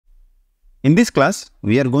In this class,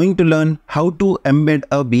 we are going to learn how to embed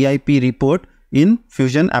a BIP report in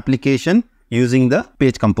Fusion application using the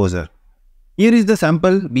Page Composer. Here is the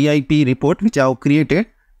sample BIP report which I have created,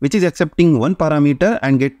 which is accepting one parameter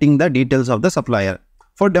and getting the details of the supplier.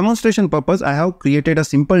 For demonstration purpose, I have created a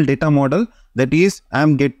simple data model, that is, I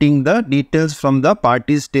am getting the details from the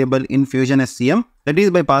parties table in Fusion SCM, that is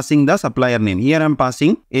by passing the supplier name. Here I am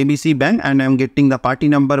passing ABC Bank and I am getting the party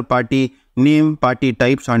number, party name, party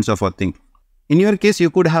type, so and so forth thing. In your case, you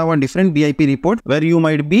could have a different BIP report where you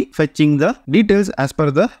might be fetching the details as per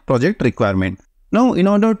the project requirement. Now, in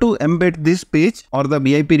order to embed this page or the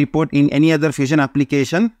BIP report in any other Fusion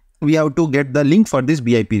application, we have to get the link for this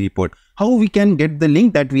BIP report. How we can get the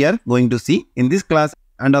link, that we are going to see in this class,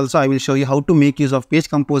 and also I will show you how to make use of Page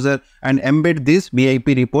Composer and embed this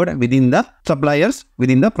BIP report within the suppliers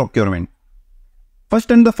within the procurement. First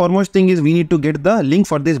and the foremost thing is we need to get the link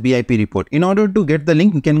for this BIP report. In order to get the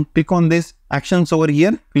link, you can click on this actions over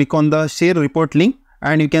here, click on the share report link,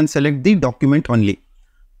 and you can select the document only.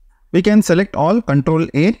 We can select all, Control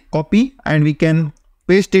A, copy, and we can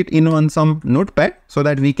paste it in on some notepad so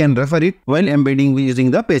that we can refer it while embedding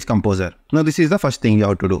using the Page Composer. Now this is the first thing you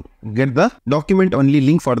have to do. Get the document only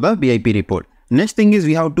link for the BIP report. Next thing is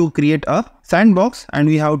we have to create a sandbox and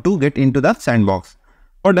we have to get into the sandbox.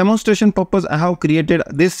 For demonstration purpose, I have created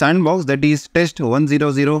this sandbox, that is test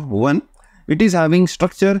 1001. It is having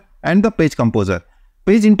structure and the Page Composer.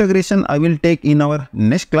 Page integration I will take in our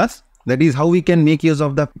next class. That is how we can make use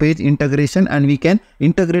of the page integration and we can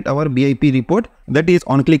integrate our BIP report, that is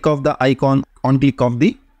on click of the icon, on click of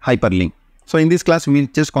the hyperlink. So in this class, we will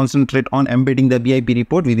just concentrate on embedding the BIP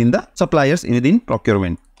report within the suppliers within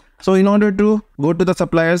procurement. So in order to go to the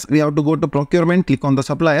suppliers, we have to go to procurement, click on the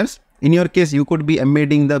suppliers. In your case, you could be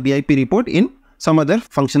embedding the BIP report in some other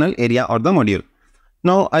functional area or the module.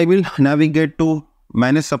 Now I will navigate to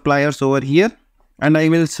manage suppliers over here and I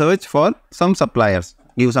will search for some suppliers.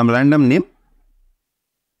 Give some random name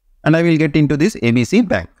and I will get into this ABC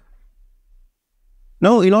Bank.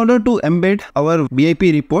 Now in order to embed our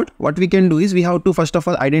BIP report, what we can do is we have to first of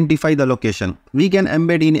all identify the location. We can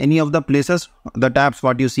embed in any of the places, the tabs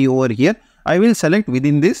what you see over here. I will select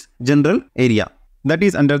within this general area, that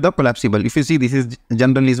is under the collapsible. If you see, this is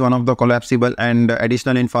general is one of the collapsible and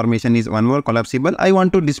additional information is one more collapsible. I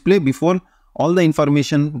want to display before all the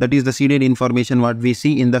information, that is the seeded information what we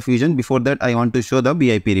see in the Fusion. Before that, I want to show the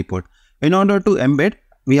BIP report. In order to embed,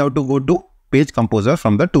 we have to go to Page Composer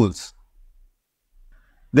from the tools.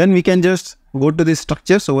 Then we can just go to the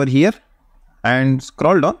structures over here and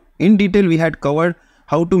scroll down. In detail, we had covered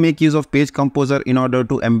how to make use of Page Composer in order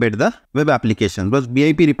to embed the web application. But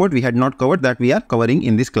BIP report we had not covered, that we are covering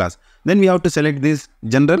in this class. Then we have to select this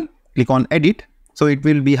general, click on edit. So it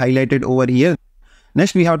will be highlighted over here.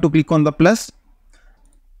 Next, we have to click on the plus,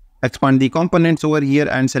 expand the components over here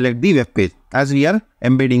and select the web page as we are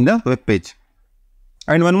embedding the web page.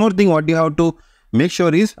 And one more thing what you have to make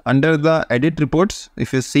sure is under the edit reports,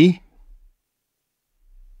 if you see,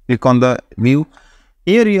 click on the view.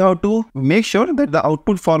 Here you have to make sure that the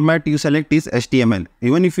output format you select is HTML.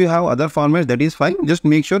 Even if you have other formats, that is fine. Just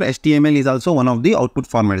make sure HTML is also one of the output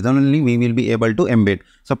formats. Then only we will be able to embed.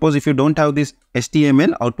 Suppose if you don't have this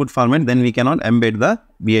HTML output format, then we cannot embed the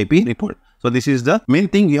BIP report. So this is the main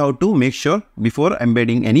thing you have to make sure before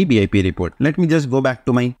embedding any BIP report. Let me just go back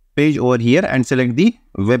to my page over here and select the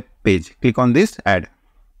web page. Click on this add.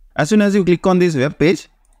 As soon as you click on this web page,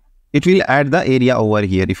 it will add the area over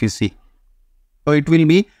here if you see. So it will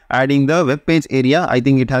be adding the web page area. I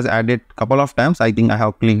think it has added a couple of times. I think I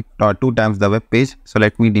have clicked 2 times the web page. So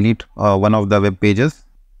let me delete one of the web pages.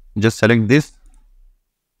 Just select this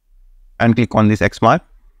and click on this X mark.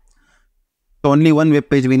 So only one web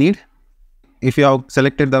page we need. If you have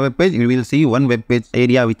selected the web page, you will see one web page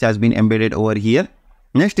area which has been embedded over here.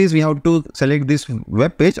 Next is we have to select this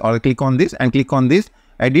web page or click on this and click on this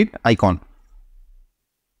edit icon.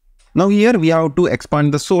 Now here we have to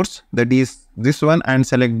expand the source, that is this one, and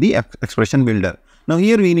select the expression builder. Now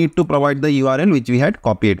here we need to provide the URL which we had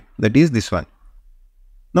copied, that is this one.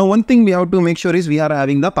 Now one thing we have to make sure is we are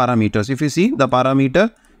having the parameters. If you see the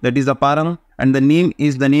parameter, that is the param, and the name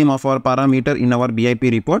is the name of our parameter in our BIP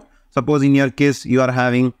report. Suppose in your case you are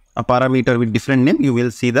having a parameter with different name, you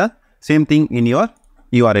will see the same thing in your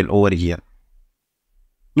URL over here.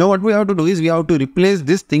 Now what we have to do is we have to replace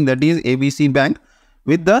this thing, that is ABC Bank,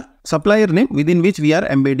 with the supplier name within which we are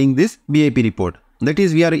embedding this BIP report. That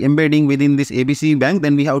is, we are embedding within this ABC Bank,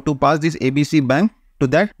 then we have to pass this ABC Bank to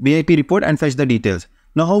that BIP report and fetch the details.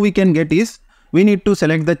 Now how we can get is, we need to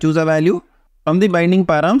select the choose a value. From the binding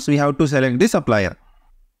params, we have to select the supplier.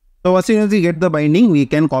 So as soon as we get the binding, we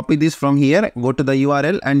can copy this from here, go to the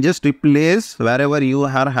URL and just replace wherever you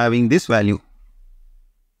are having this value.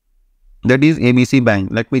 That is ABC Bank.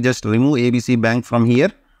 Let me just remove ABC Bank from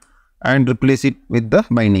here and replace it with the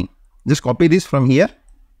binding. Just copy this from here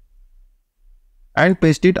and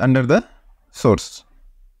paste it under the source.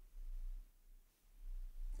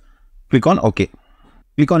 Click on OK.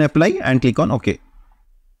 Click on apply and click on OK.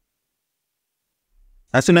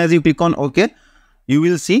 As soon as you click on OK, you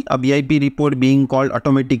will see a BIP report being called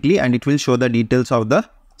automatically and it will show the details of the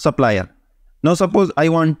supplier. Now suppose I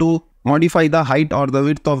want to modify the height or the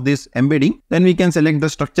width of this embedding, then we can select the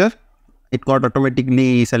structure. It got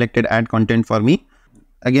automatically selected add content for me.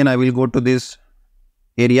 Again, I will go to this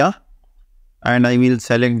area and I will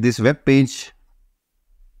select this web page.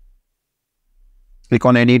 Click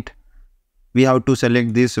on edit. We have to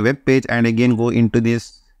select this web page and again go into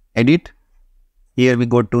this edit. Here we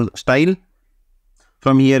go to style.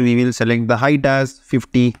 From here we will select the height as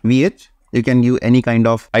 50 VH. You can give any kind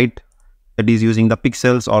of height, that is using the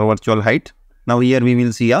pixels or virtual height. Now here we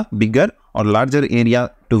will see a bigger or larger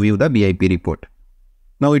area to view the BIP report.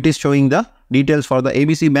 Now it is showing the details for the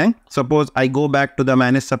ABC Bank. Suppose I go back to the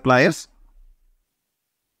manage suppliers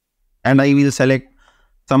and I will select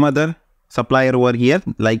some other supplier over here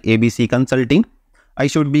like ABC Consulting. I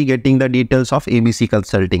should be getting the details of ABC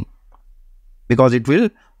Consulting because it will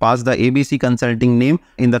pass the ABC Consulting name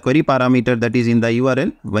in the query parameter that is in the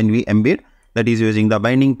URL when we embed, that is using the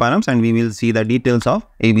binding params, and we will see the details of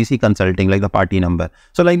ABC Consulting like the party number.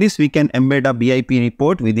 So like this we can embed a BIP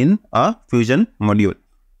report within a Fusion module.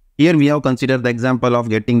 Here we have considered the example of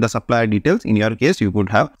getting the supplier details. In your case, you could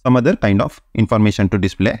have some other kind of information to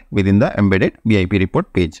display within the embedded BIP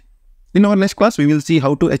report page. In our next class, we will see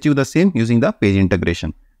how to achieve the same using the page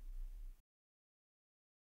integration.